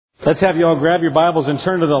Let's have you all grab your Bibles and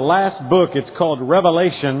turn to the last book. It's called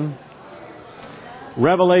Revelation.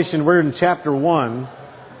 Revelation, we're in chapter 1.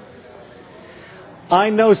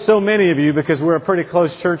 I know so many of you because we're a pretty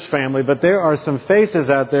close church family, but there are some faces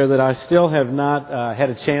out there that I still have not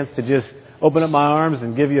had a chance to just open up my arms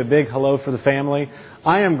and give you a big hello for the family.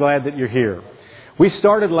 I am glad that you're here. We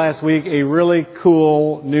started last week a really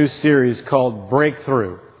cool new series called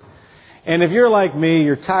Breakthrough. And if you're like me,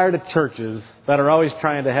 you're tired of churches that are always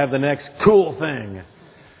trying to have the next cool thing.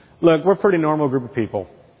 Look, we're a pretty normal group of people.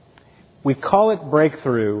 We call it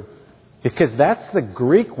breakthrough because that's the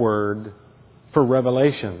Greek word for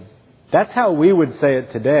revelation. That's how we would say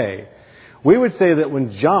it today. We would say that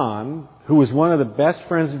when John, who was one of the best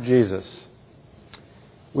friends of Jesus,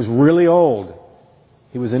 was really old,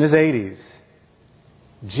 he was in his 80s,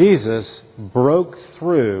 Jesus broke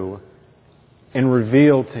through and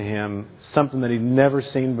revealed to him something that he'd never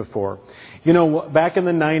seen before. You know, back in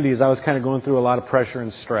the 90s, I was kind of going through a lot of pressure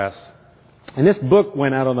and stress. And this book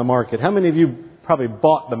went out on the market. How many of you probably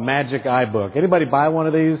bought the Magic Eye book? Anybody buy one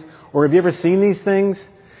of these? Or have you ever seen these things?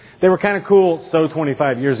 They were kind of cool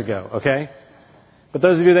 25 years ago, okay? But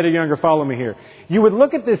those of you that are younger, follow me here. You would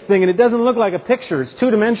look at this thing and it doesn't look like a picture. It's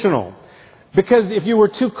two-dimensional. Because if you were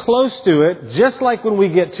too close to it, just like when we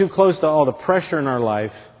get too close to all the pressure in our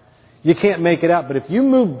life, you can't make it out. But if you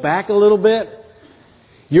move back a little bit,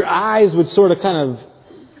 your eyes would sort of kind of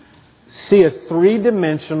see a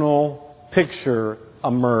three-dimensional picture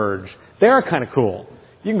emerge. They are kind of cool.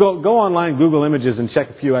 You can go online, Google Images, and check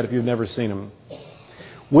a few out if you've never seen them.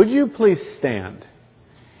 Would you please stand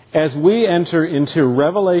as we enter into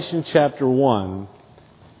Revelation chapter 1,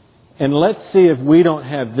 and let's see if we don't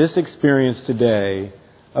have this experience today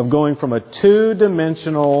of going from a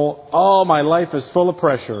two-dimensional, oh, my life is full of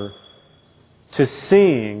pressure, to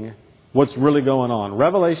seeing what's really going on.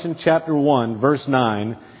 Revelation chapter 1, verse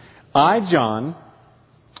 9. I, John,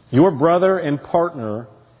 your brother and partner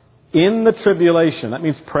in the tribulation, that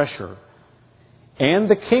means pressure, and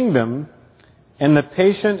the kingdom and the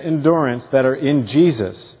patient endurance that are in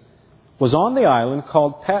Jesus, was on the island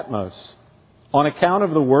called Patmos on account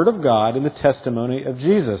of the word of God and the testimony of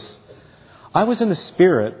Jesus. I was in the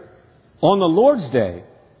Spirit on the Lord's day,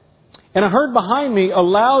 and I heard behind me a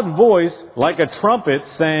loud voice like a trumpet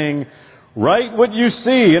saying, "Write what you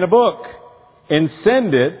see in a book and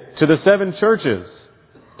send it to the 7 churches,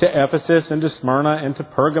 to Ephesus and to Smyrna and to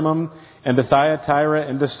Pergamum and to Thyatira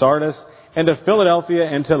and to Sardis and to Philadelphia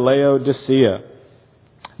and to Laodicea."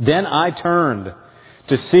 Then I turned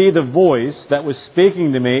to see the voice that was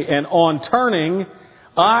speaking to me, and on turning,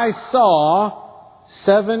 I saw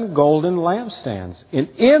 7 golden lampstands. And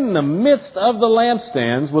in the midst of the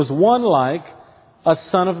lampstands was one like a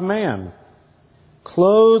son of man,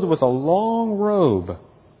 clothed with a long robe,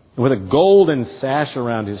 and with a golden sash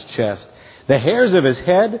around his chest. The hairs of his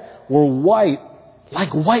head were white,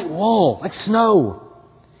 like white wool, like snow.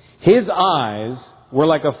 His eyes were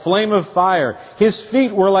like a flame of fire. His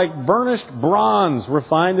feet were like burnished bronze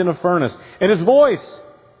refined in a furnace. And his voice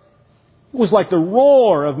was like the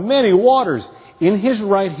roar of many waters. In his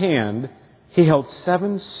right hand he held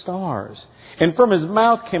 7 stars. And from his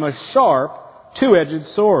mouth came a sharp, two-edged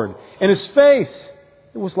sword. And his face,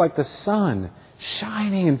 it was like the sun,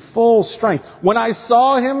 shining in full strength. When I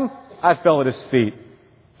saw him, I fell at his feet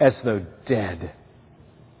as though dead.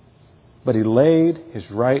 But he laid his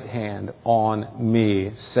right hand on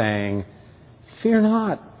me, saying, "Fear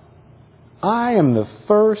not. I am the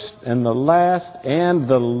first and the last and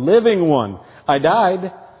the living one. I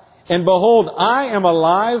died, and behold, I am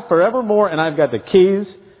alive forevermore, and I've got the keys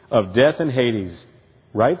of death and Hades.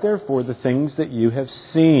 Write therefore the things that you have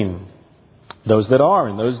seen, those that are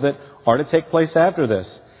and those that are to take place after this.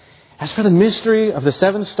 As for the mystery of the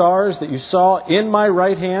 7 stars that you saw in my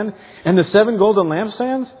right hand and the 7 golden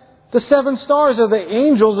lampstands, the 7 stars are the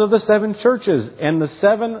angels of the 7 churches, and the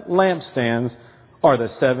 7 lampstands are the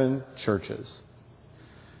 7 churches."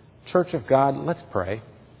 Church of God, let's pray.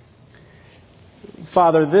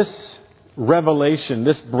 Father, this revelation,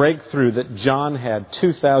 this breakthrough that John had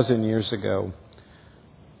 2,000 years ago,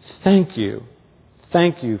 thank you.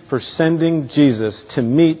 Thank you for sending Jesus to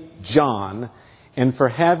meet John and for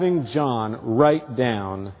having John write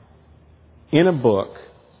down in a book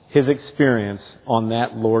his experience on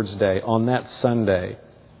that Lord's Day, on that Sunday.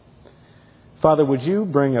 Father, would you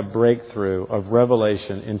bring a breakthrough of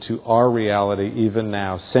revelation into our reality even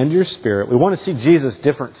now? Send your Spirit. We want to see Jesus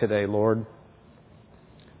different today, Lord.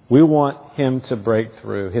 We want Him to break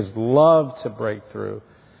through, His love to break through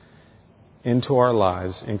into our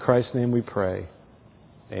lives. In Christ's name we pray.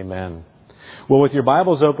 Amen. Well, with your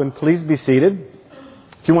Bibles open, please be seated.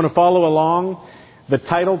 If you want to follow along, The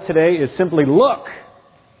title today is simply, Look,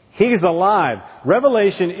 He's alive.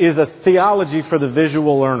 Revelation is a theology for the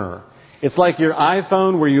visual learner. It's like your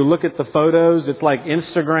iPhone where you look at the photos. It's like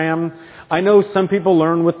Instagram. I know some people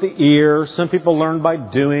learn with the ear. Some people learn by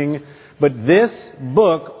doing. But this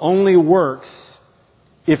book only works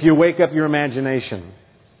if you wake up your imagination.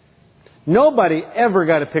 Nobody ever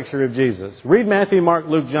got a picture of Jesus. Read Matthew, Mark,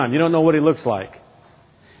 Luke, John. You don't know what he looks like.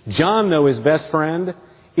 John, though, his best friend,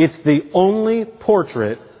 it's the only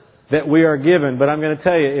portrait that we are given. But I'm going to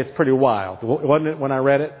tell you, it's pretty wild. Wasn't it when I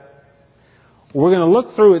read it? We're going to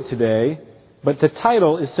look through it today, but the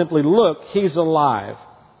title is simply, Look, He's alive.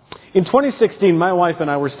 In 2016, my wife and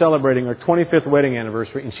I were celebrating our 25th wedding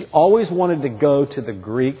anniversary, and she always wanted to go to the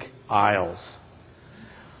Greek Isles.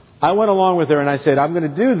 I went along with her and I said, I'm going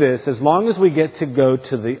to do this as long as we get to go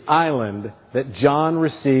to the island that John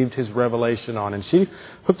received his revelation on. And she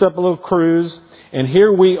hooked up a little cruise, and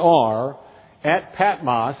here we are at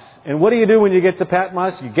Patmos. And what do you do when you get to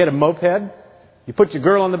Patmos? You get a moped, you put your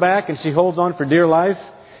girl on the back, and she holds on for dear life,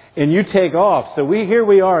 and you take off. So here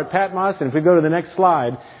we are at Patmos, and if we go to the next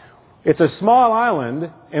slide, it's a small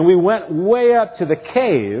island, and we went way up to the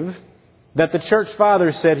cave that the church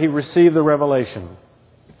fathers said he received the revelation.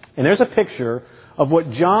 And there's a picture of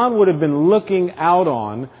what John would have been looking out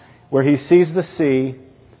on, where he sees the sea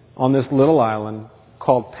on this little island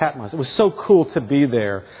called Patmos. It was so cool to be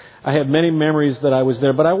there. I have many memories that I was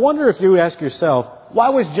there. But I wonder if you ask yourself, why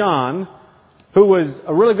was John, who was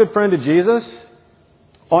a really good friend of Jesus,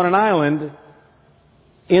 on an island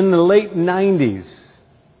in the late 90s?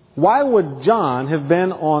 Why would John have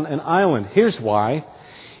been on an island? Here's why.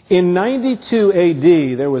 In 92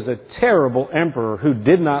 AD, there was a terrible emperor who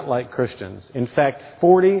did not like Christians. In fact,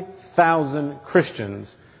 40,000 Christians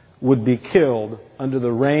would be killed under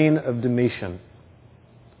the reign of Domitian.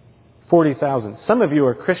 40,000. Some of you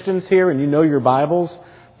are Christians here and you know your Bibles.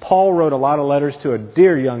 Paul wrote a lot of letters to a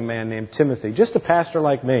dear young man named Timothy, just a pastor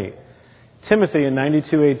like me. Timothy in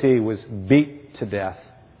 92 AD was beat to death.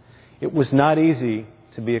 It was not easy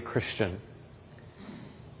to be a Christian.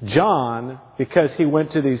 John, because he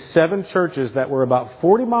went to these 7 churches that were about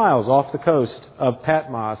 40 miles off the coast of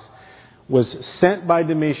Patmos, was sent by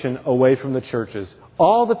Domitian away from the churches.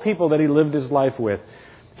 All the people that he lived his life with,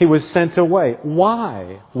 he was sent away.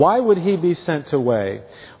 Why? Why would he be sent away?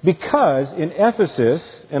 Because in Ephesus,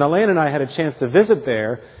 and Elaine and I had a chance to visit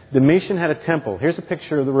there, Domitian had a temple. Here's a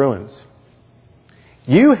picture of the ruins.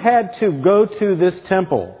 You had to go to this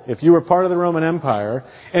temple, if you were part of the Roman Empire,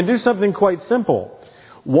 and do something quite simple.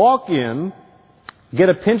 Walk in, get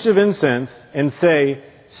a pinch of incense, and say,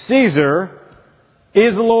 Caesar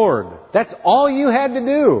is Lord. That's all you had to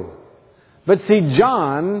do. But see,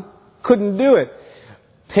 John couldn't do it.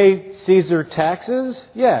 Pay Caesar taxes?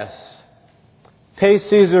 Yes. Pay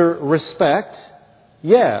Caesar respect?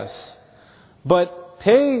 Yes. But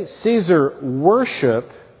pay Caesar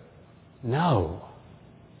worship? No.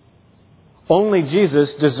 Only Jesus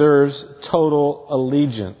deserves total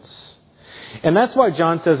allegiance. And that's why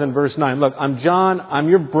John says in verse 9, look, I'm John, I'm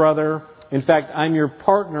your brother. In fact, I'm your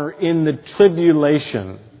partner in the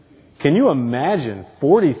tribulation. Can you imagine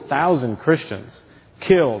 40,000 Christians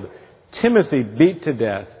killed? Timothy beat to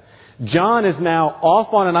death. John is now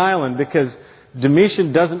off on an island because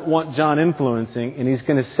Domitian doesn't want John influencing, and he's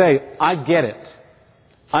going to say, I get it.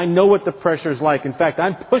 I know what the pressure is like. In fact,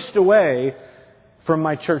 I'm pushed away from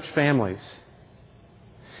my church families.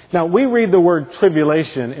 Now, we read the word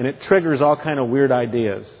tribulation, and it triggers all kind of weird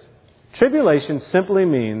ideas. Tribulation simply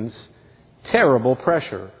means terrible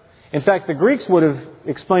pressure. In fact, the Greeks would have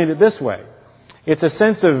explained it this way. It's a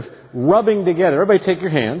sense of rubbing together. Everybody take your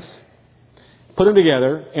hands, put them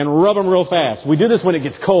together, and rub them real fast. We do this when it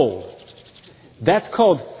gets cold. That's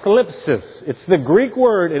called thlipsis. It's the Greek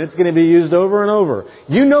word, and it's going to be used over and over.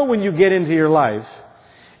 You know when you get into your life,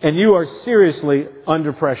 and you are seriously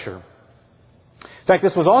under pressure. In fact,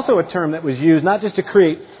 this was also a term that was used not just to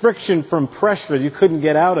create friction from pressure you couldn't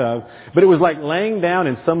get out of, but it was like laying down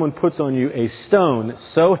and someone puts on you a stone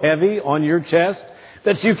so heavy on your chest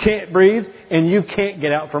that you can't breathe and you can't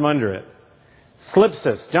get out from under it.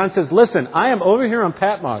 Thlipsis. John says, listen, I am over here on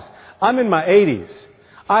Patmos. I'm in my 80s.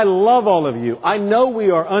 I love all of you. I know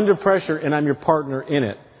we are under pressure and I'm your partner in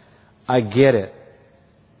it. I get it.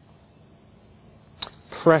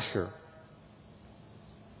 Pressure.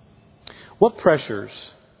 What pressures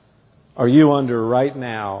are you under right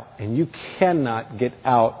now and you cannot get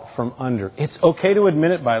out from under? It's okay to admit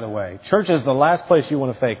it, by the way. Church is the last place you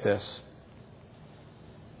want to fake this.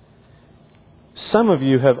 Some of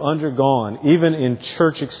you have undergone, even in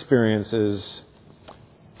church experiences,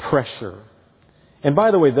 pressure. And by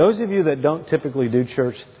the way, those of you that don't typically do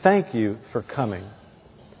church, thank you for coming.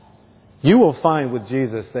 you will find with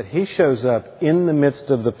Jesus that He shows up in the midst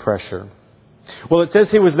of the pressure. Well, it says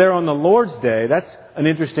He was there on the Lord's Day. That's an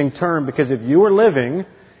interesting term, because if you were living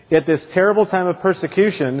at this terrible time of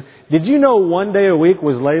persecution, did you know one day a week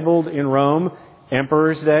was labeled in Rome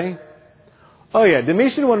Emperor's Day? Oh yeah,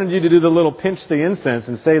 Domitian wanted you to do the little pinch the incense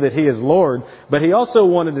and say that He is Lord, but he also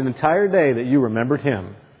wanted an entire day that you remembered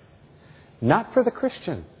Him. Not for the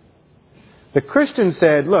Christian. The Christian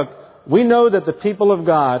said, look, we know that the people of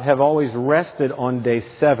God have always rested on day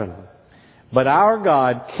 7. But our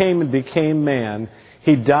God came and became man.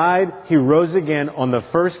 He died, He rose again on the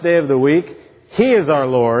first day of the week. He is our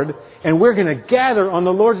Lord, and we're going to gather on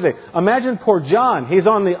the Lord's Day. Imagine poor John. He's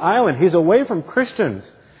on the island. He's away from Christians.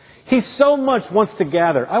 He so much wants to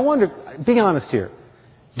gather. I wonder, be honest here,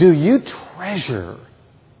 do you treasure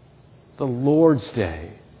the Lord's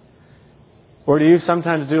Day? Or do you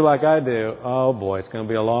sometimes do like I do? Oh boy, it's going to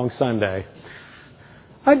be a long Sunday.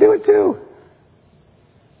 I do it too.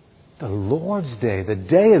 The Lord's Day, the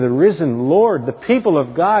day of the risen Lord, the people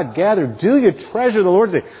of God gathered. Do you treasure the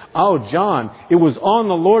Lord's Day? Oh, John, it was on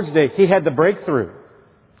the Lord's Day he had the breakthrough.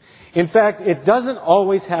 In fact, it doesn't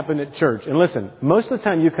always happen at church. And listen, most of the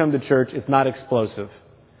time you come to church, it's not explosive.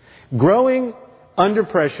 Growing under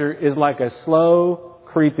pressure is like a slow,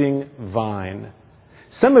 creeping vine.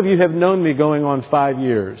 Some of you have known me going on 5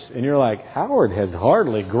 years, and you're like, Howard has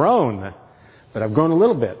hardly grown. But I've grown a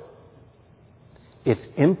little bit. It's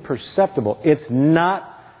imperceptible. It's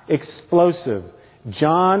not explosive.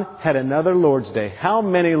 John had another Lord's Day. How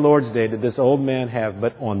many Lord's Day did this old man have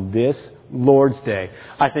but on this Lord's Day?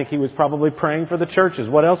 I think he was probably praying for the churches.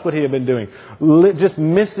 What else would he have been doing? Just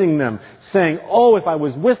missing them. Saying, oh, if I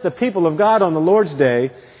was with the people of God on the Lord's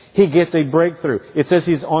Day, he gets a breakthrough. It says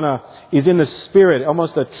he's in the Spirit,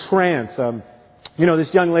 almost a trance.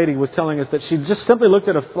 This young lady was telling us that she just simply looked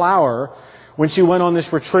at a flower when she went on this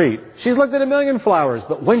retreat. She's looked at a million flowers,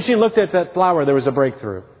 but when she looked at that flower, there was a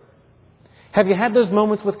breakthrough. Have you had those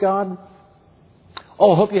moments with God?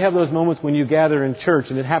 Oh, I hope you have those moments when you gather in church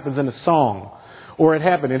and it happens in a song. Or it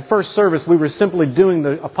happened in first service, we were simply doing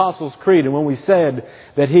the Apostles' Creed, and when we said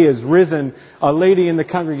that He is risen, a lady in the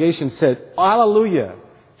congregation said, Hallelujah.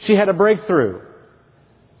 She had a breakthrough.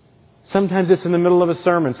 Sometimes it's in the middle of a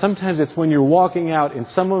sermon. Sometimes it's when you're walking out and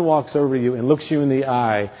someone walks over you and looks you in the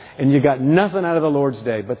eye and you got nothing out of the Lord's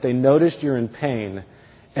Day, but they noticed you're in pain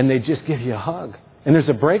and they just give you a hug. And there's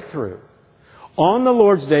a breakthrough. On the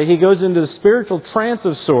Lord's Day, He goes into the spiritual trance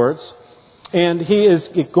of sorts, and He is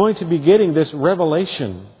going to be getting this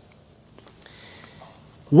revelation.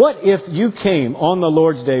 What if you came on the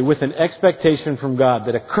Lord's Day with an expectation from God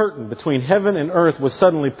that a curtain between heaven and earth was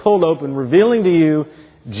suddenly pulled open, revealing to you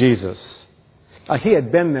Jesus? He had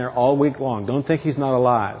been there all week long. Don't think He's not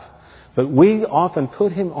alive. But we often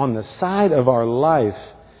put Him on the side of our life,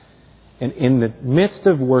 and in the midst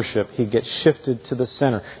of worship, He gets shifted to the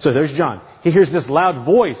center. So there's John. He hears this loud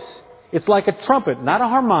voice. It's like a trumpet, not a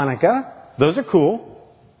harmonica. Those are cool.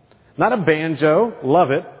 Not a banjo.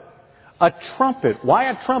 Love it. A trumpet.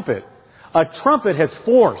 Why a trumpet? A trumpet has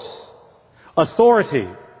force, authority,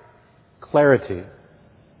 clarity.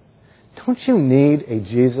 Don't you need a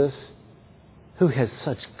Jesus who has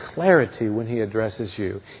such clarity when He addresses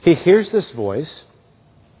you? He hears this voice,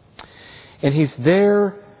 and He's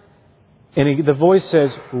there, and the voice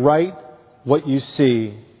says, write what you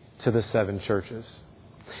see to the 7 churches.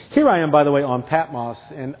 Here I am, by the way, on Patmos,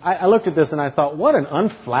 and I looked at this and I thought, what an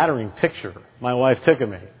unflattering picture my wife took of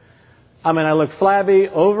me. I mean, I look flabby,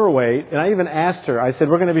 overweight, and I even asked her, I said,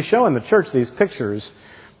 we're going to be showing the church these pictures.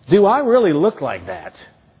 Do I really look like that?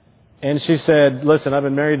 And she said, listen, I've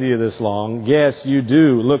been married to you this long. Yes, you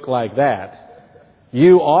do look like that.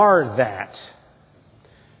 You are that.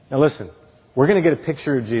 Now listen, we're going to get a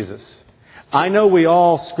picture of Jesus. I know we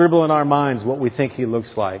all scribble in our minds what we think He looks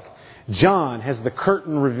like. John has the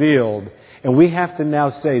curtain revealed, and we have to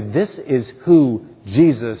now say, this is who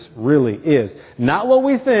Jesus really is. Not what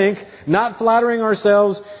we think, not flattering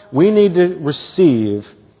ourselves. We need to receive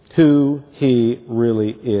who He really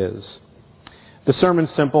is. The sermon's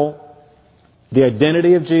simple. The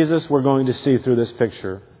identity of Jesus we're going to see through this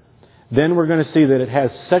picture. Then we're going to see that it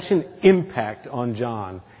has such an impact on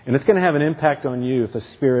John. And it's going to have an impact on you if the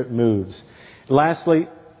Spirit moves. Lastly,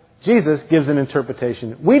 Jesus gives an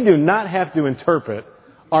interpretation. We do not have to interpret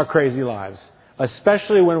our crazy lives,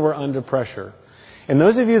 especially when we're under pressure. And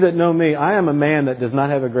those of you that know me, I am a man that does not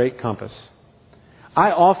have a great compass.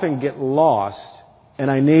 I often get lost, and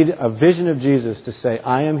I need a vision of Jesus to say,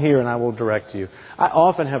 I am here and I will direct you. I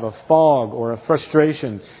often have a fog or a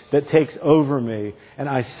frustration that takes over me, and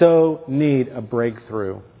I so need a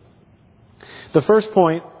breakthrough. The first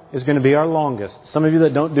point is going to be our longest. Some of you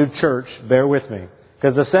that don't do church, bear with me,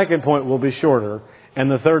 because the second point will be shorter, and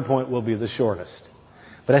the third point will be the shortest.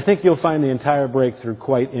 But I think you'll find the entire breakthrough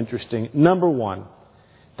quite interesting. Number one,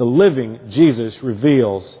 the living Jesus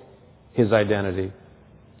reveals His identity.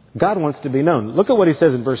 God wants to be known. Look at what He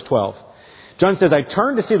says in verse 12. John says, I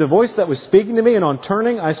turned to see the voice that was speaking to me, and on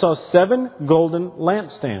turning I saw 7 golden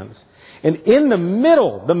lampstands. And in the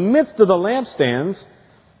midst of the lampstands,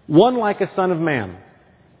 one like a son of man.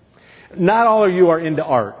 Not all of you are into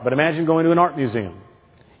art, but imagine going to an art museum.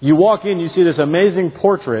 You walk in, you see this amazing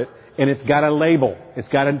portrait, and it's got a label. It's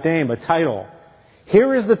got a name, a title.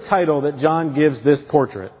 Here is the title that John gives this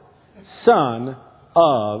portrait. Son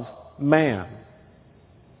of Man.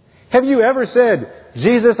 Have you ever said,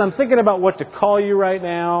 Jesus, I'm thinking about what to call you right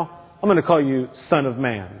now. I'm going to call you Son of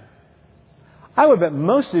Man. I would bet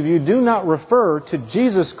most of you do not refer to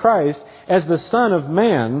Jesus Christ as the Son of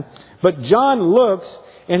Man, but John looks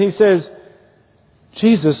and he says,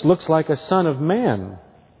 Jesus looks like a Son of Man.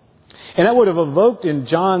 And that would have evoked in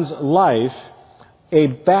John's life a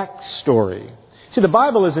backstory. See, the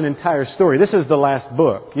Bible is an entire story. This is the last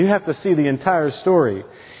book. You have to see the entire story.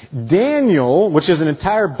 Daniel, which is an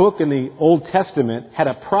entire book in the Old Testament, had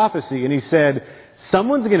a prophecy, and he said,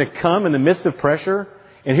 someone's going to come in the midst of pressure,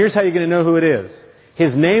 and here's how you're going to know who it is.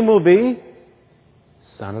 His name will be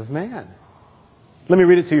Son of Man. Let me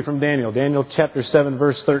read it to you from Daniel. Daniel chapter 7,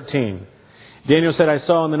 verse 13. Daniel said, I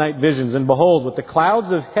saw in the night visions, and behold, with the clouds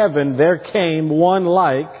of heaven there came one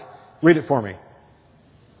like, read it for me,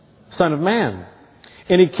 Son of Man.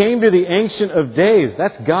 And he came to the Ancient of Days,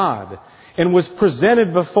 that's God, and was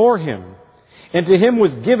presented before Him. And to Him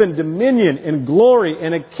was given dominion and glory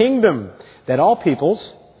and a kingdom, that all peoples,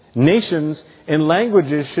 nations, and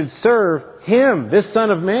languages should serve Him, this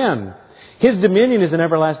Son of Man. His dominion is an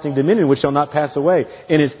everlasting dominion which shall not pass away,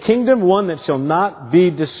 and His kingdom one that shall not be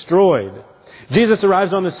destroyed. Jesus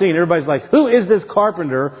arrives on the scene. Everybody's like, who is this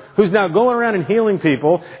carpenter who's now going around and healing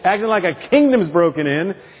people, acting like a kingdom's broken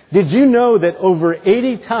in? Did you know that over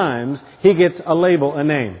 80 times He gets a label, a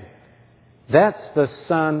name? That's the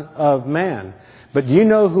Son of Man. But do you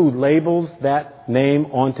know who labels that name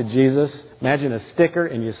onto Jesus? Imagine a sticker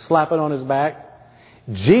and you slap it on His back.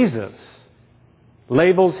 Jesus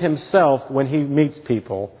labels Himself when He meets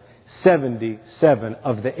people 77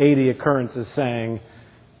 of the 80 occurrences saying,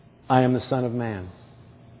 I am the Son of Man.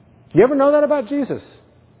 You ever know that about Jesus?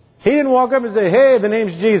 He didn't walk up and say, hey, the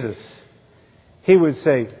name's Jesus. He would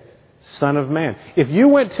say, Son of Man. If you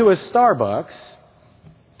went to a Starbucks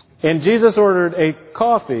and Jesus ordered a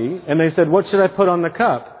coffee and they said, what should I put on the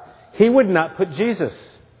cup? He would not put Jesus.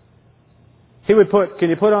 He would put, can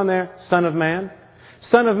you put on there, Son of Man?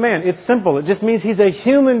 Son of Man. It's simple. It just means He's a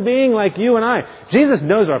human being like you and I. Jesus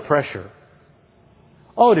knows our pressure.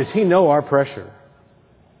 Oh, does He know our pressure?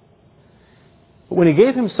 But when He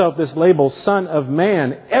gave Himself this label, Son of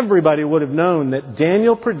Man, everybody would have known that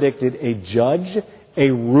Daniel predicted a judge, a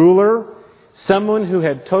ruler, someone who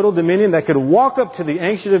had total dominion that could walk up to the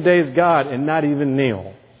Ancient of Days God and not even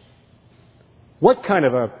kneel. What kind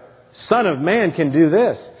of a Son of Man can do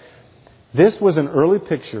this? This was an early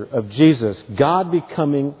picture of Jesus, God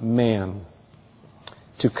becoming man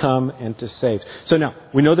to come and to save. So now,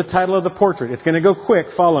 we know the title of the portrait. It's going to go quick.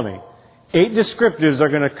 Follow me. 8 descriptives are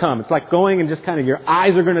going to come. It's like going and just kind of your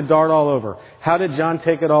eyes are going to dart all over. How did John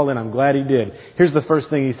take it all in? I'm glad he did. Here's the first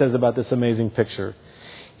thing he says about this amazing picture.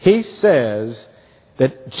 He says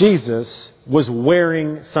that Jesus was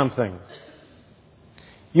wearing something.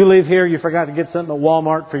 You leave here, you forgot to get something at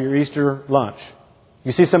Walmart for your Easter lunch.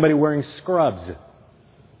 You see somebody wearing scrubs.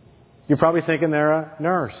 You're probably thinking they're a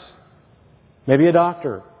nurse. Maybe a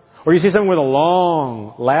doctor. Or you see someone with a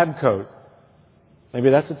long lab coat. Maybe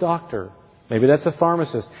that's a doctor. Maybe that's a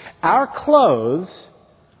pharmacist. Our clothes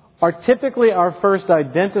are typically our first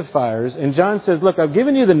identifiers. And John says, look, I've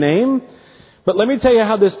given you the name, but let me tell you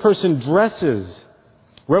how this person dresses.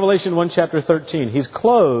 Revelation 1 chapter 13. He's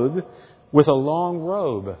clothed with a long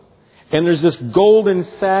robe. And there's this golden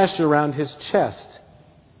sash around his chest.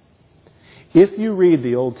 If you read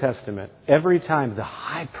the Old Testament, every time the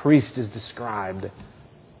high priest is described,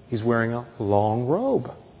 he's wearing a long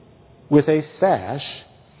robe with a sash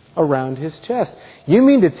around his chest. You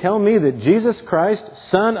mean to tell me that Jesus Christ,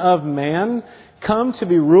 Son of Man, come to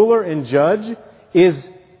be ruler and judge, is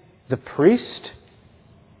the priest?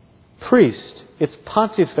 Priest. It's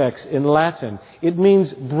pontifex in Latin. It means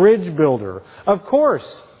bridge builder. Of course.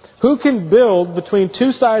 Who can build between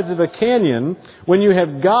two sides of a canyon when you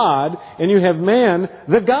have God and you have man,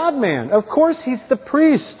 the God-man? Of course, He's the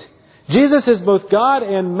priest. Jesus is both God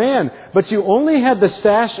and man, but you only had the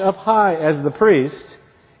sash up high as the priest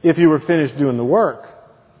if you were finished doing the work.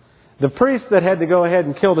 The priests that had to go ahead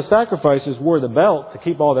and kill the sacrifices wore the belt to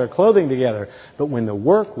keep all their clothing together. But when the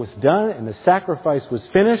work was done and the sacrifice was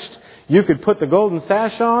finished, you could put the golden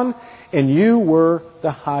sash on and you were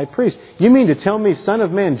the high priest. You mean to tell me, Son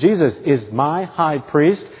of Man, Jesus is my high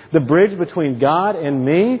priest, the bridge between God and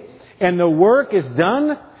me, and the work is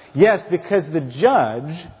done? Yes, because the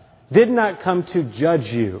judge did not come to judge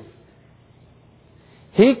you.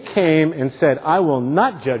 He came and said, I will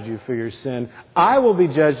not judge you for your sin. I will be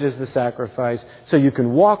judged as the sacrifice so you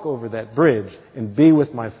can walk over that bridge and be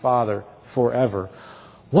with my Father forever.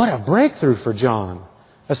 What a breakthrough for John,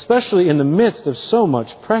 especially in the midst of so much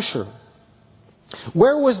pressure.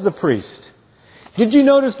 Where was the priest? Did you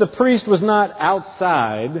notice the priest was not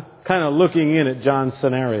outside kind of looking in at John's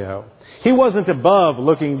scenario? He wasn't above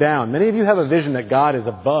looking down. Many of you have a vision that God is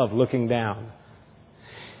above looking down.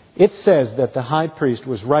 It says that the high priest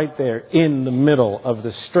was right there in the middle of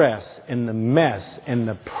the stress and the mess and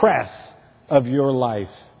the press of your life.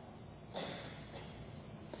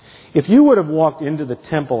 If you would have walked into the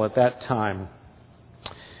temple at that time,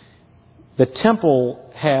 the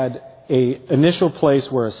temple had an initial place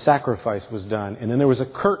where a sacrifice was done, and then there was a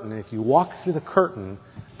curtain. If you walked through the curtain,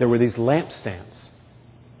 there were these lampstands.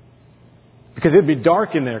 Because it would be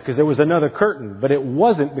dark in there because there was another curtain, but it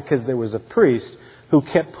wasn't because there was a priest who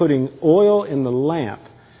kept putting oil in the lamp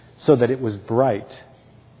so that it was bright.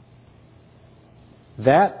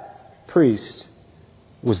 That priest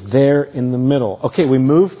was there in the middle. Okay, we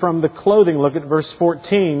move from the clothing. Look at verse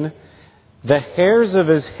 14. The hairs of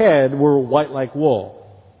his head were white like wool,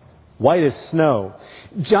 white as snow.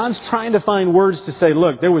 John's trying to find words to say,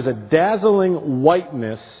 look, there was a dazzling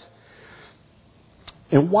whiteness.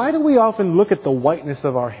 And why do we often look at the whiteness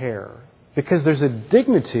of our hair? Because there's a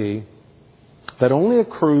dignity that only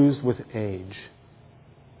accrues with age.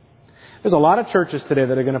 There's a lot of churches today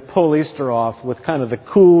that are going to pull Easter off with kind of the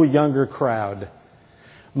cool, younger crowd.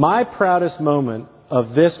 My proudest moment of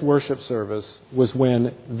this worship service was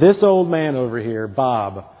when this old man over here,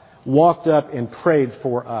 Bob, walked up and prayed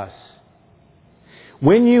for us.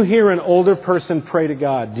 When you hear an older person pray to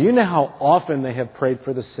God, do you know how often they have prayed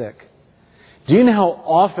for the sick? Do you know how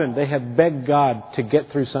often they have begged God to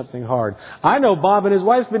get through something hard? I know Bob and his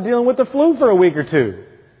wife's been dealing with the flu for a week or two.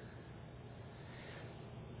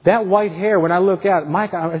 That white hair, when I look out,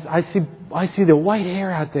 Mike, I see the white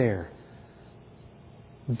hair out there.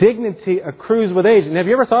 Dignity accrues with age. And have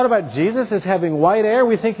you ever thought about Jesus as having white hair?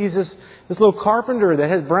 We think he's this little carpenter that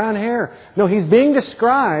has brown hair. No, he's being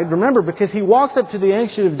described, remember, because he walks up to the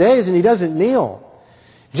Ancient of Days and he doesn't kneel.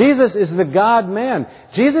 Jesus is the God-man.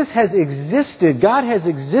 Jesus has existed. God has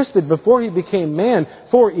existed before He became man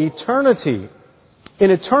for eternity,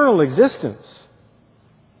 in eternal existence.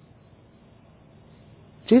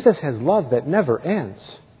 Jesus has love that never ends.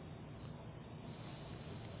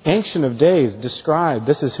 Ancient of Days described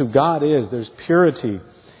this is who God is. There's purity.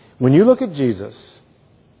 When you look at Jesus,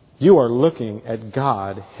 you are looking at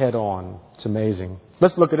God head on. It's amazing.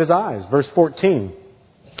 Let's look at His eyes. Verse 14.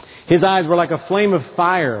 His eyes were like a flame of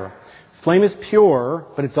fire. Flame is pure,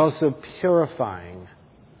 but it's also purifying.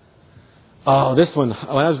 Oh, this one,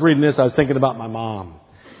 when I was reading this, I was thinking about my mom.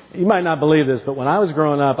 You might not believe this, but when I was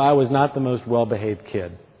growing up, I was not the most well-behaved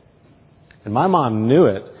kid. And my mom knew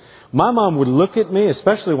it. My mom would look at me,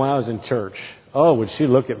 especially when I was in church. Oh, would she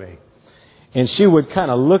look at me. And she would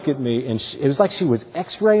kind of look at me, and it was like she was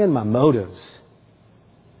x-raying my motives.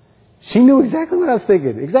 She knew exactly what I was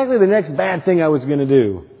thinking, exactly the next bad thing I was going to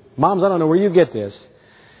do. Moms, I don't know where you get this.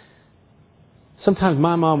 Sometimes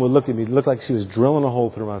my mom would look at me, look like she was drilling a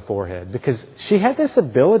hole through my forehead, because she had this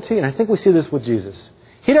ability, and I think we see this with Jesus.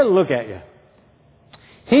 He doesn't look at you.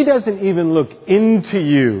 He doesn't even look into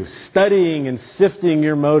you, studying and sifting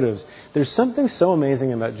your motives. There's something so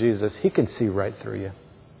amazing about Jesus. He can see right through you.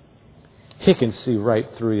 He can see right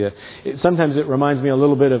through you. Sometimes it reminds me a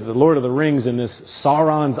little bit of the Lord of the Rings and this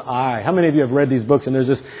Sauron's eye. How many of you have read these books and there's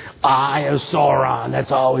this eye of Sauron that's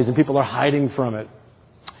always, and people are hiding from it.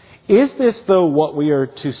 Is this, though, what we are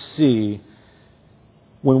to see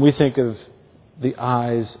when we think of the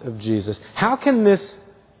eyes of Jesus? How can this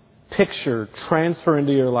picture transfer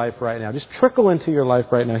into your life right now? Just trickle into your life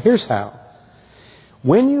right now. Here's how.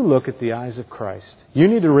 When you look at the eyes of Christ, you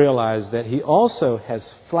need to realize that He also has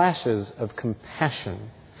flashes of compassion.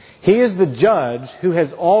 He is the judge who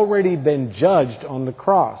has already been judged on the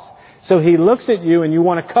cross. So He looks at you and you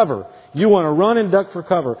want to cover. You want to run and duck for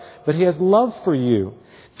cover. But He has love for you.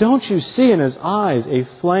 Don't you see in His eyes a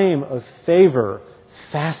flame of favor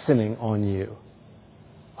fastening on you?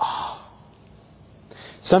 Oh.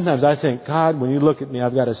 Sometimes I think, God, when you look at me,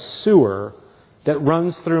 I've got a sewer that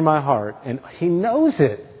runs through my heart. And He knows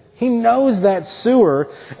it. He knows that sewer,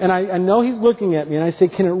 and I know He's looking at me, and I say,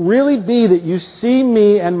 can it really be that you see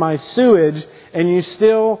me and my sewage, and you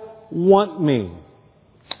still want me?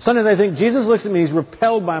 Sometimes I think Jesus looks at me, He's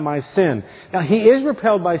repelled by my sin. Now, He is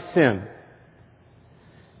repelled by sin.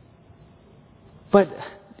 But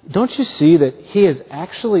don't you see that He is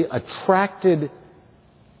actually attracted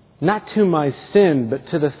not to my sin,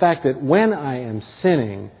 but to the fact that when I am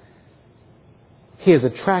sinning, He is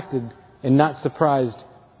attracted and not surprised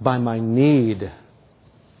by my need.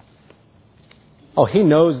 Oh, He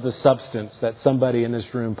knows the substance that somebody in this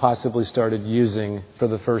room possibly started using for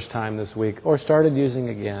the first time this week, or started using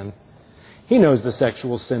again. He knows the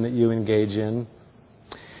sexual sin that you engage in.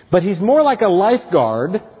 But He's more like a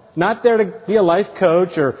lifeguard, not there to be a life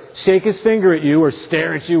coach or shake His finger at you or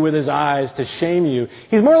stare at you with His eyes to shame you.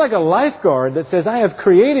 He's more like a lifeguard that says, I have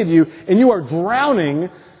created you and you are drowning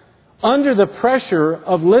under the pressure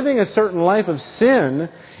of living a certain life of sin,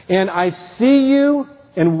 and I see you,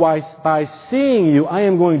 and by seeing you, I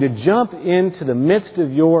am going to jump into the midst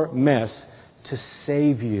of your mess to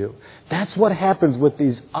save you. That's what happens with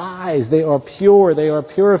these eyes. They are pure. They are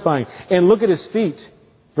purifying. And look at His feet.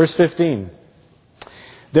 Verse 15.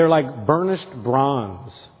 They're like burnished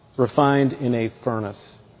bronze refined in a furnace.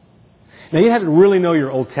 Now, you have to really know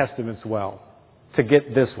your Old Testaments well to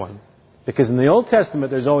get this one. Because in the Old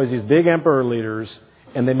Testament, there's always these big emperor leaders,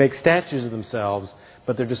 and they make statues of themselves,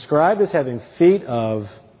 but they're described as having feet of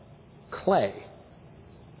clay.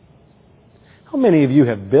 How many of you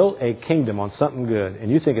have built a kingdom on something good,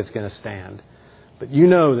 and you think it's going to stand, but you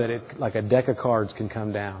know that it, like a deck of cards, can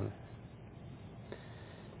come down?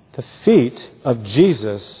 The feet of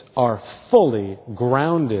Jesus are fully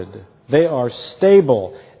grounded. They are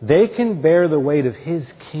stable. They can bear the weight of His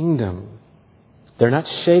kingdom. They're not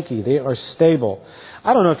shaky. They are stable.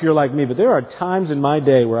 I don't know if you're like me, but there are times in my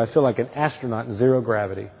day where I feel like an astronaut in zero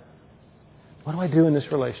gravity. What do I do in this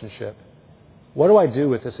relationship? What do I do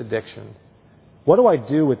with this addiction? What do I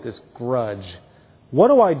do with this grudge? What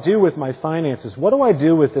do I do with my finances? What do I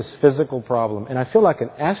do with this physical problem? And I feel like an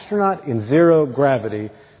astronaut in zero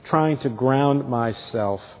gravity trying to ground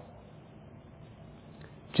myself.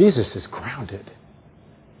 Jesus is grounded.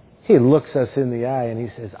 He looks us in the eye and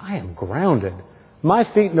He says, I am grounded. My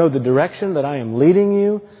feet know the direction that I am leading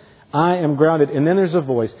you. I am grounded. And then there's a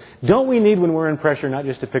voice. Don't we need, when we're in pressure, not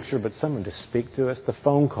just a picture, but someone to speak to us? The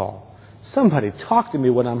phone call. Somebody talk to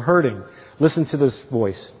me when I'm hurting. Listen to this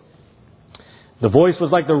voice. The voice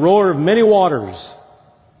was like the roar of many waters.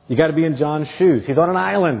 You got to be in John's shoes. He's on an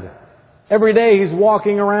island. Every day He's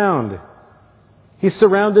walking around. He's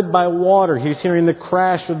surrounded by water. He's hearing the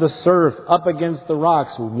crash of the surf up against the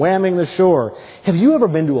rocks, whamming the shore. Have you ever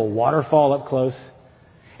been to a waterfall up close?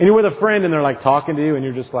 And you're with a friend and they're like talking to you and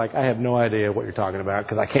you're just like, I have no idea what you're talking about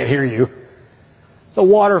because I can't hear you. The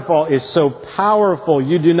waterfall is so powerful.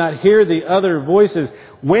 You do not hear the other voices.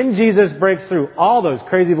 When Jesus breaks through all those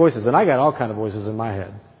crazy voices, and I got all kinds of voices in my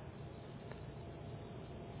head,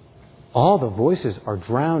 all the voices are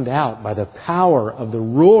drowned out by the power of the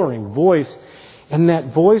roaring voice. And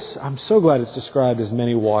that voice, I'm so glad it's described as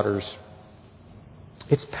many waters.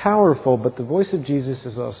 It's powerful, but the voice of Jesus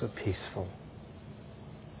is also peaceful.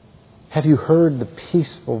 Have you heard the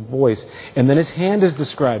peaceful voice? And then His hand is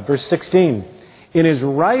described. Verse 16. In His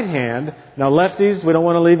right hand, now lefties, we don't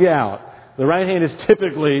want to leave you out. The right hand is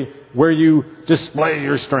typically where you display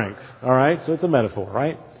your strength. All right? So it's a metaphor,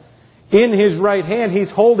 right? In His right hand, He's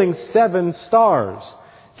holding 7 stars.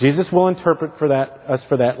 Jesus will interpret us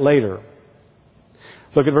for that later.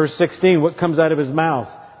 Look at verse 16. What comes out of His mouth?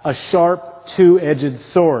 A sharp,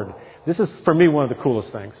 two-edged sword. This is, for me, one of the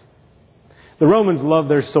coolest things. The Romans loved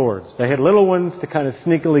their swords. They had little ones to kind of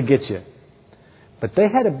sneakily get you. But they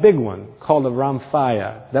had a big one called a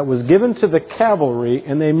rhamphia that was given to the cavalry,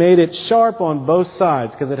 and they made it sharp on both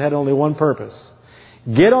sides because it had only one purpose.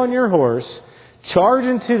 Get on your horse, charge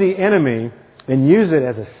into the enemy, and use it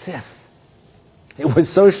as a scythe. It was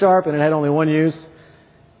so sharp and it had only one use.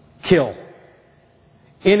 Kill.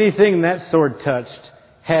 Anything that sword touched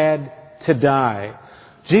had to die.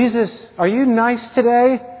 Jesus, are you nice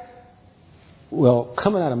today? Well,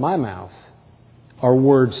 coming out of my mouth are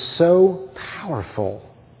words so powerful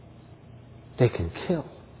they can kill.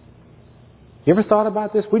 You ever thought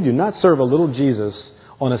about this? We do not serve a little Jesus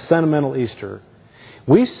on a sentimental Easter.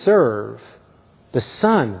 We serve the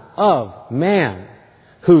Son of Man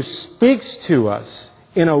who speaks to us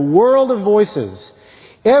in a world of voices.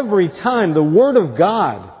 Every time the Word of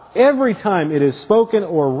God, every time it is spoken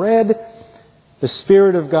or read, the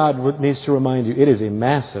Spirit of God needs to remind you it is a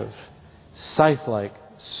massive, scythe-like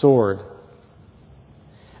sword.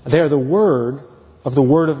 They are the Word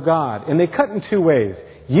of God. And they cut in 2 ways.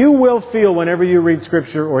 You will feel whenever you read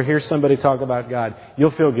Scripture or hear somebody talk about God,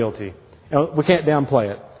 you'll feel guilty. We can't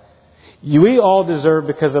downplay it. We all deserve,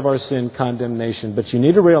 because of our sin, condemnation. But you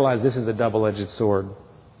need to realize this is a double-edged sword.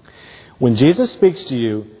 When Jesus speaks to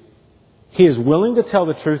you, He is willing to tell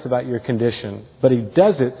the truth about your condition, but He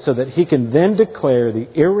does it so that He can then declare the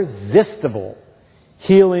irresistible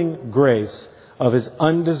healing grace of His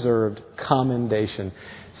undeserved commendation.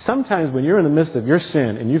 Sometimes when you're in the midst of your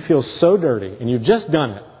sin and you feel so dirty and you've just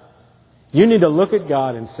done it, you need to look at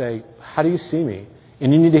God and say, how do you see me?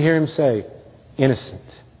 And you need to hear Him say, innocent.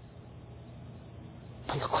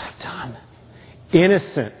 But look what I've done.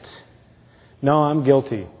 Innocent. No, I'm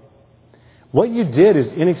guilty. What you did is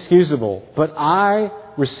inexcusable, but I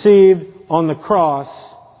received on the cross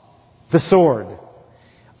the sword.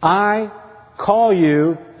 I call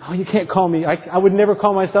you, oh, you can't call me, I would never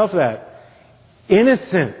call myself that.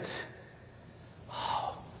 Innocent.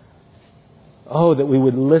 Oh, that we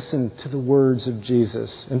would listen to the words of Jesus.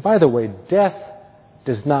 And by the way, death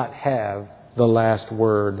does not have the last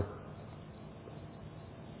word.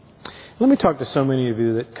 Let me talk to so many of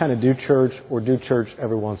you that kind of do church or do church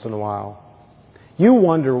every once in a while. You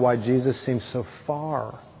wonder why Jesus seems so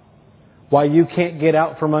far. Why you can't get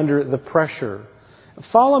out from under the pressure.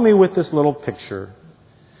 Follow me with this little picture.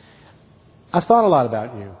 I've thought a lot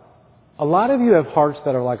about you. A lot of you have hearts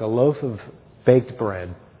that are like a loaf of baked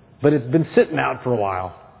bread, but it's been sitting out for a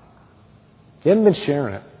while. You haven't been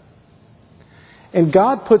sharing it. And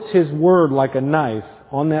God puts His word like a knife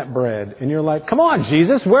on that bread, and you're like, come on,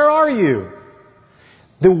 Jesus, where are you?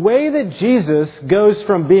 The way that Jesus goes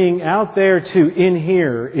from being out there to in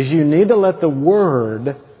here is you need to let the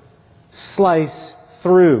word slice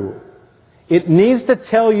through. It needs to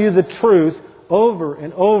tell you the truth over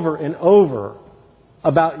and over and over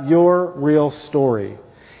about your real story.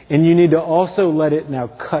 And you need to also let it now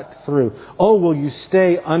cut through. Oh, will you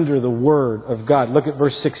stay under the Word of God? Look at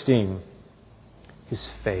verse 16. His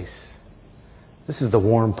face. This is the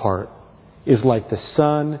warm part. Is like the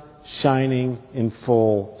sun shining in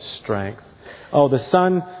full strength. Oh, the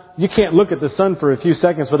sun, you can't look at the sun for a few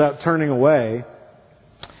seconds without turning away.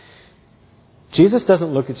 Jesus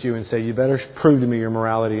doesn't look at you and say, you better prove to me your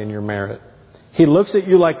morality and your merit. He looks at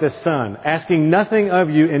you like the sun, asking nothing of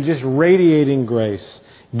you and just radiating grace,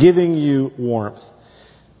 giving you warmth.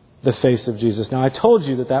 The face of Jesus. Now, I told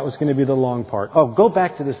you that was going to be the long part. Oh, go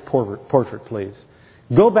back to this portrait, please.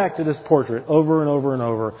 Go back to this portrait over and over and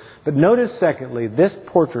over. But notice, secondly, this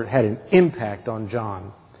portrait had an impact on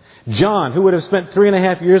John. John, who would have spent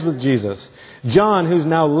 3.5 years with Jesus. John, who's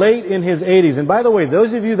now late in his 80s. And by the way,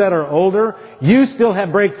 those of you that are older, you still have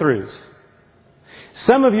breakthroughs.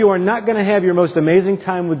 Some of you are not going to have your most amazing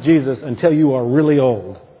time with Jesus until you are really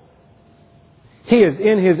old. He is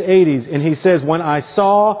in his 80s, and he says, when I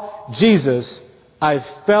saw Jesus, I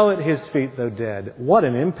fell at His feet, though dead. What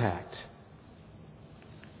an impact.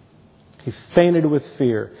 He fainted with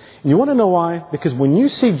fear. And you want to know why? Because when you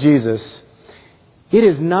see Jesus, it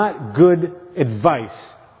is not good advice.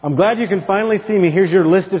 I'm glad you can finally see me. Here's your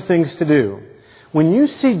list of things to do. When you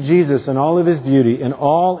see Jesus in all of His beauty and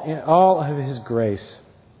all of His grace,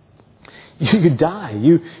 you die.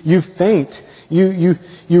 You faint.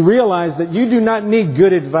 You realize that you do not need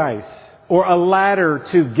good advice or a ladder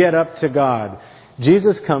to get up to God.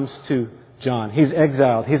 Jesus comes to John. He's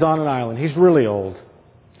exiled. He's on an island. He's really old.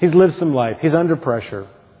 He's lived some life. He's under pressure.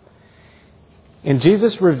 And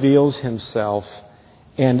Jesus reveals Himself,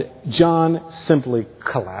 and John simply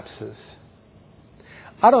collapses.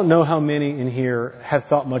 I don't know how many in here have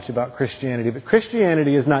thought much about Christianity, but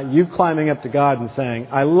Christianity is not you climbing up to God and saying,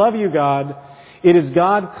 I love you, God. It is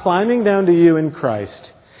God climbing down to you in Christ,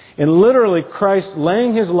 and literally Christ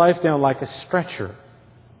laying His life down like a stretcher.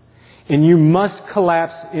 And you must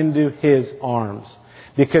collapse into His arms,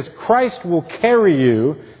 because Christ will carry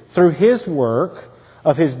you through His work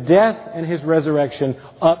of His death and His resurrection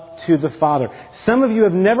up to the Father. Some of you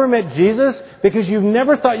have never met Jesus because you've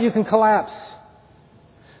never thought you can collapse.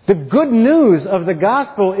 The good news of the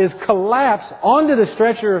gospel is collapse onto the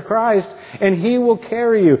stretcher of Christ and He will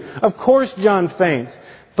carry you. Of course John faints,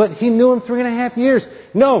 but he knew Him 3.5 years.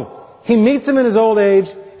 No, he meets Him in his old age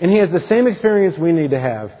and he has the same experience we need to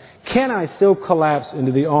have. Can I still collapse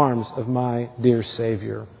into the arms of my dear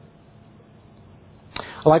Savior?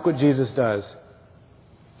 I like what Jesus does.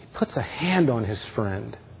 He puts a hand on his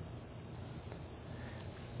friend.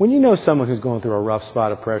 When you know someone who's going through a rough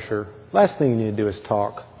spot of pressure, last thing you need to do is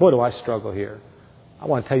talk. Boy, do I struggle here. I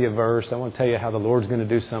want to tell you a verse. I want to tell you how the Lord's going to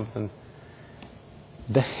do something.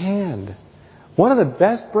 The hand. One of the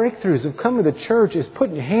best breakthroughs of coming to church is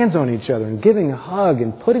putting your hands on each other and giving a hug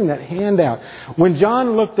and putting that hand out. When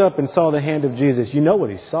John looked up and saw the hand of Jesus, you know what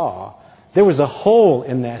he saw. There was a hole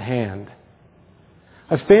in that hand.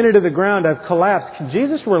 I've fainted to the ground. I've collapsed. Can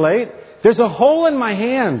Jesus relate? There's a hole in my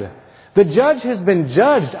hand. The judge has been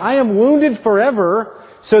judged. I am wounded forever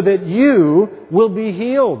so that you will be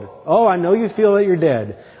healed. Oh, I know you feel that you're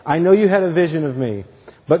dead. I know you had a vision of me.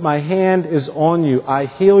 But my hand is on you. I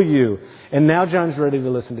heal you. And now John's ready to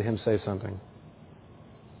listen to him say something.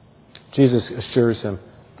 Jesus assures him,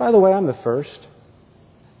 by the way, I'm the first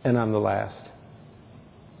and I'm the last.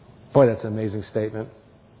 Boy, that's an amazing statement.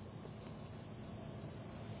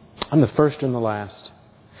 I'm the first and the last.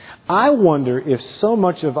 I wonder if so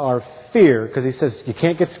much of our fear, because he says, you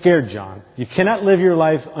can't get scared, John. You cannot live your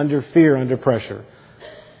life under fear, under pressure.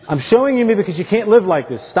 I'm showing you me because you can't live like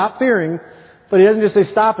this. Stop fearing. But he doesn't just say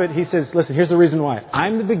stop it. He says, listen, here's the reason why.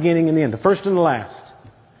 I'm the beginning and the end, the first and the last.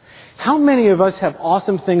 How many of us have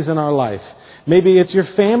awesome things in our life? Maybe it's your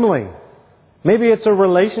family. Maybe it's a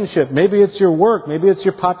relationship. Maybe it's your work. Maybe it's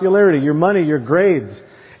your popularity, your money, your grades,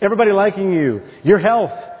 everybody liking you, your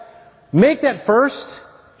health. Make that first,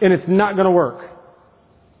 and it's not going to work.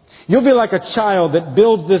 You'll be like a child that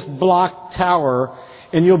builds this block tower,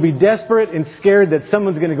 and you'll be desperate and scared that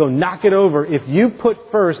someone's going to go knock it over if you put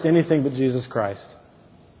first anything but Jesus Christ.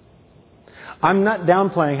 I'm not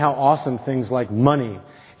downplaying how awesome things like money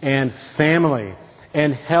and family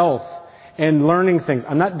and health and learning things.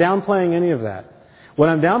 I'm not downplaying any of that. What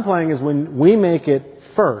I'm downplaying is when we make it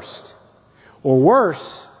first. Or worse,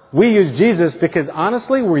 we use Jesus because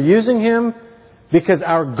honestly, we're using Him because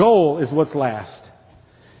our goal is what's last.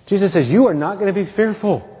 Jesus says, you are not going to be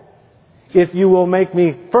fearful if you will make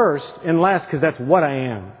me first and last, because that's what I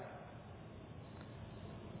am.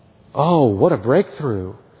 Oh, what a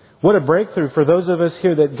breakthrough. What a breakthrough for those of us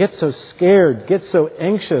here that get so scared, get so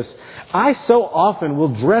anxious. I so often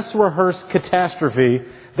will dress rehearse catastrophe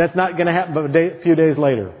that's not going to happen but a few days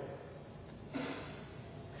later.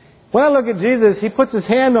 When I look at Jesus, He puts His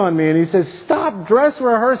hand on me and He says, stop dress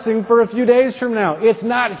rehearsing for a few days from now. It's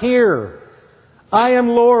not here. I am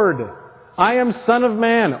Lord. I am Son of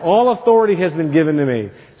Man. All authority has been given to me.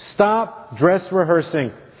 Stop dress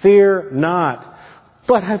rehearsing. Fear not.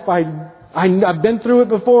 But if I've been through it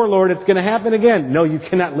before, Lord. It's going to happen again. No, you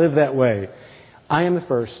cannot live that way. I am the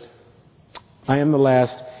first. I am the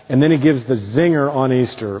last. And then He gives the zinger on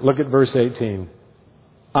Easter. Look at verse 18.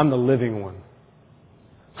 I'm the living one.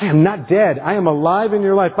 I am not dead. I am alive in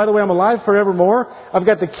your life. By the way, I'm alive forevermore. I've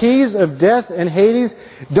got the keys of death and Hades.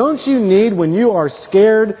 Don't you need, when you are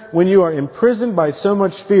scared, when you are imprisoned by so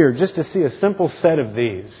much fear, just to see a simple set of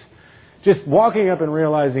these? Just walking up and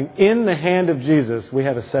realizing in the hand of Jesus we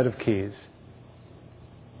have a set of keys.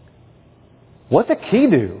 What's a key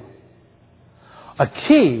do? A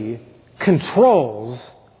key controls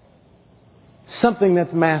something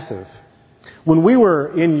that's massive. When we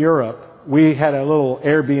were in Europe, we had a little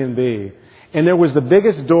Airbnb, and there was the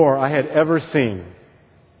biggest door I had ever seen.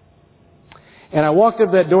 And I walked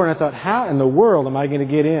up that door and I thought, how in the world am I going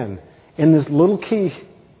to get in? And this little key,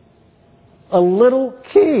 a little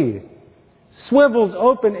key, swivels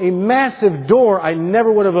open a massive door I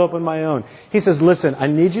never would have opened my own. He says, listen, I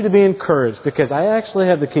need you to be encouraged because I actually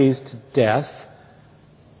have the keys to death,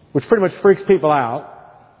 which pretty much freaks people out,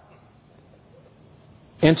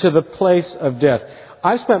 and to the place of death.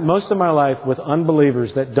 I've spent most of my life with unbelievers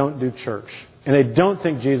that don't do church, and they don't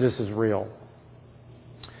think Jesus is real.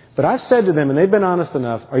 But I've said to them, and they've been honest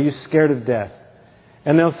enough, are you scared of death?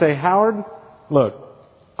 And they'll say, Howard, look,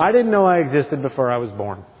 I didn't know I existed before I was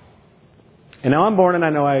born. And now I'm born and I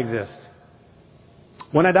know I exist.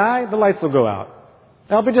 When I die, the lights will go out.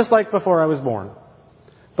 That'll be just like before I was born.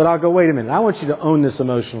 But I'll go, wait a minute, I want you to own this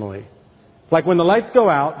emotionally. Like when the lights go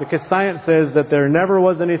out, because science says that there never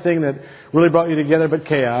was anything that really brought you together but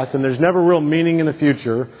chaos, and there's never real meaning in the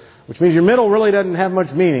future, which means your middle really doesn't have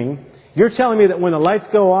much meaning. You're telling me that when the lights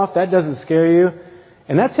go off, that doesn't scare you?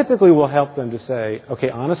 And that typically will help them to say, okay,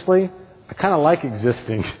 honestly, I kind of like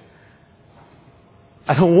existing.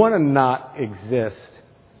 I don't want to not exist.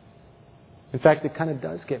 In fact, it kind of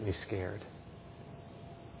does get me scared.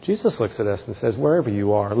 Jesus looks at us and says, wherever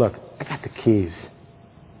you are, look, I got the keys.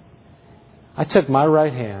 I took my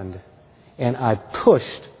right hand and I pushed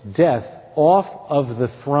death off of the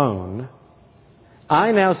throne.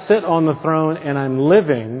 I now sit on the throne and I'm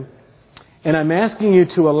living, and I'm asking you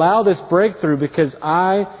to allow this breakthrough because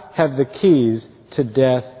I have the keys to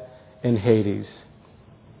death and Hades.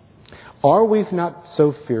 Are we not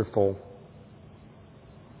so fearful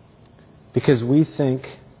because we think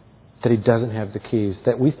that He doesn't have the keys,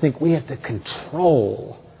 that we think we have to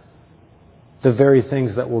control the very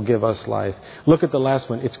things that will give us life. Look at the last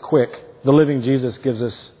one. It's quick. The living Jesus gives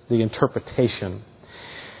us the interpretation.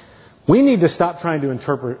 We need to stop trying to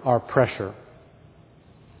interpret our pressure.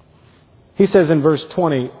 He says in verse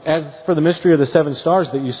 20, "As for the mystery of the 7 stars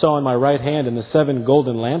that you saw in my right hand and the 7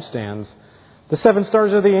 golden lampstands, the 7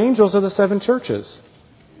 stars are the angels of the 7 churches.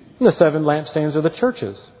 And the 7 lampstands are the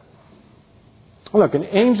churches." Look, an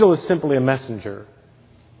angel is simply a messenger.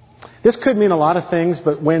 This could mean a lot of things,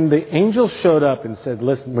 but when the angel showed up and said,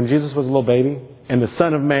 listen, when Jesus was a little baby and the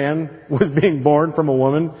Son of Man was being born from a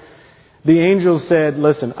woman, the angel said,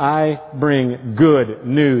 listen, I bring good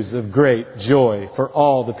news of great joy for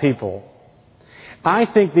all the people. I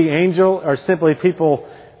think the angel are simply people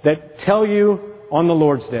that tell you on the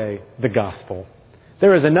Lord's Day the gospel.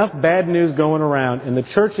 There is enough bad news going around, and the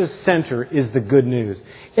church's center is the good news.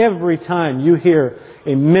 Every time you hear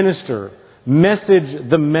a minister message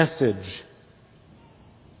the message,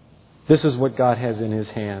 this is what God has in His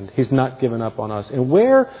hand. He's not given up on us. And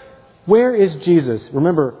where is Jesus?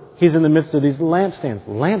 Remember, He's in the midst of these lampstands.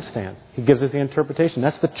 Lampstands. He gives us the interpretation.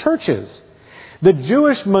 That's the churches. The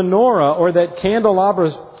Jewish menorah, or that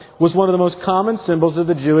candelabra, was one of the most common symbols of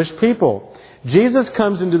the Jewish people. Jesus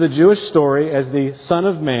comes into the Jewish story as the Son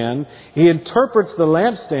of Man. He interprets the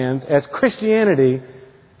lampstands as Christianity,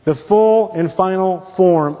 the full and final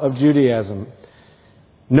form of Judaism.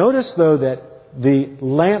 Notice, though, that the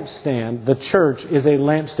lampstand, the church, is a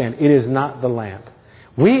lampstand. It is not the lamp.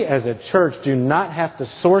 We as a church do not have to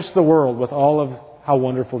source the world with all of how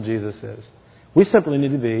wonderful Jesus is. We simply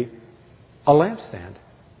need to be a lampstand.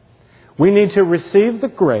 We need to receive the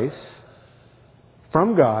grace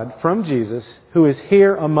from God, from Jesus, who is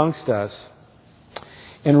here amongst us,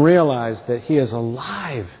 and realize that He is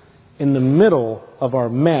alive in the middle of our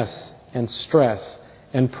mess and stress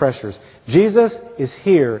and pressures. Jesus is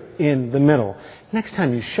here in the middle. Next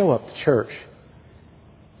time you show up to church,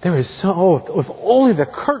 there is if only the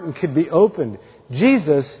curtain could be opened.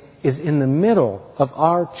 Jesus is in the middle of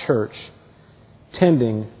our church,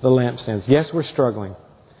 tending the lampstands. Yes, we're struggling.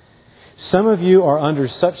 Some of you are under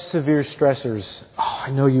such severe stressors. Oh, I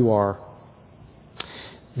know you are.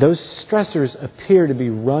 Those stressors appear to be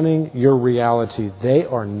running your reality. They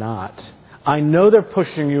are not. I know they're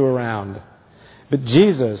pushing you around. But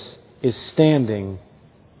Jesus is standing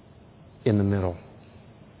in the middle.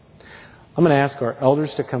 I'm going to ask our elders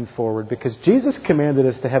to come forward because Jesus commanded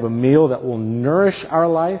us to have a meal that will nourish our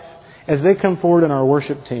life. As they come forward in our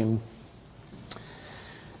worship team,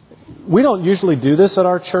 we don't usually do this at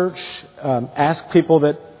our church, ask people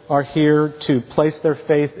that are here to place their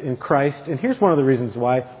faith in Christ. And here's one of the reasons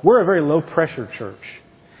why. We're a very low-pressure church.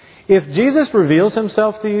 If Jesus reveals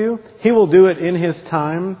Himself to you, He will do it in His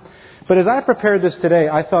time. But as I prepared this today,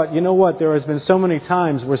 I thought, you know what? There has been so many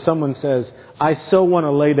times where someone says, I so want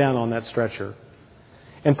to lay down on that stretcher.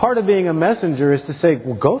 And part of being a messenger is to say,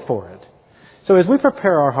 well, go for it. So as we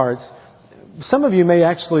prepare our hearts, some of you may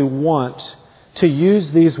actually want to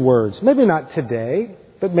use these words. Maybe not today,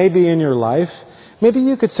 but maybe in your life. Maybe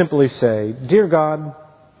you could simply say, Dear God,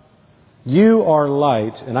 You are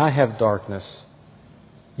light and I have darkness.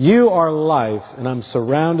 You are life and I'm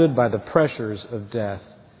surrounded by the pressures of death.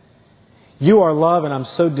 You are love and I'm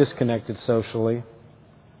so disconnected socially.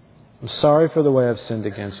 I'm sorry for the way I've sinned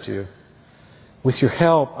against You. With Your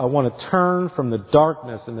help, I want to turn from the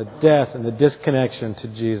darkness and the death and the disconnection to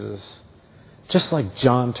Jesus. Just like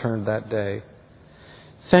John turned that day.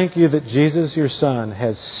 Thank You that Jesus, Your Son,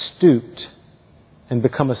 has stooped and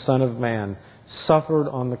become a Son of Man, suffered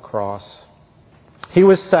on the cross. He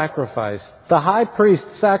was sacrificed. The high priest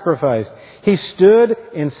sacrificed. He stood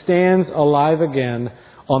and stands alive again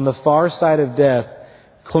on the far side of death,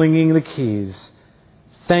 clinging the keys.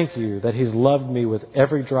 Thank You that He's loved me with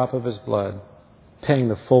every drop of His blood, paying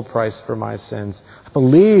the full price for my sins. I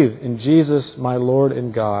believe in Jesus, my Lord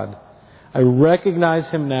and God. I recognize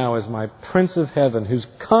Him now as my Prince of Heaven who's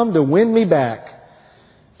come to win me back.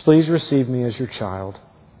 Please receive me as Your child.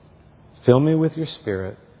 Fill me with Your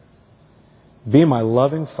Spirit. Be my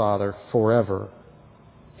loving Father forever.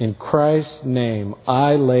 In Christ's name,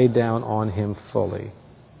 I lay down on Him fully.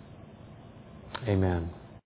 Amen.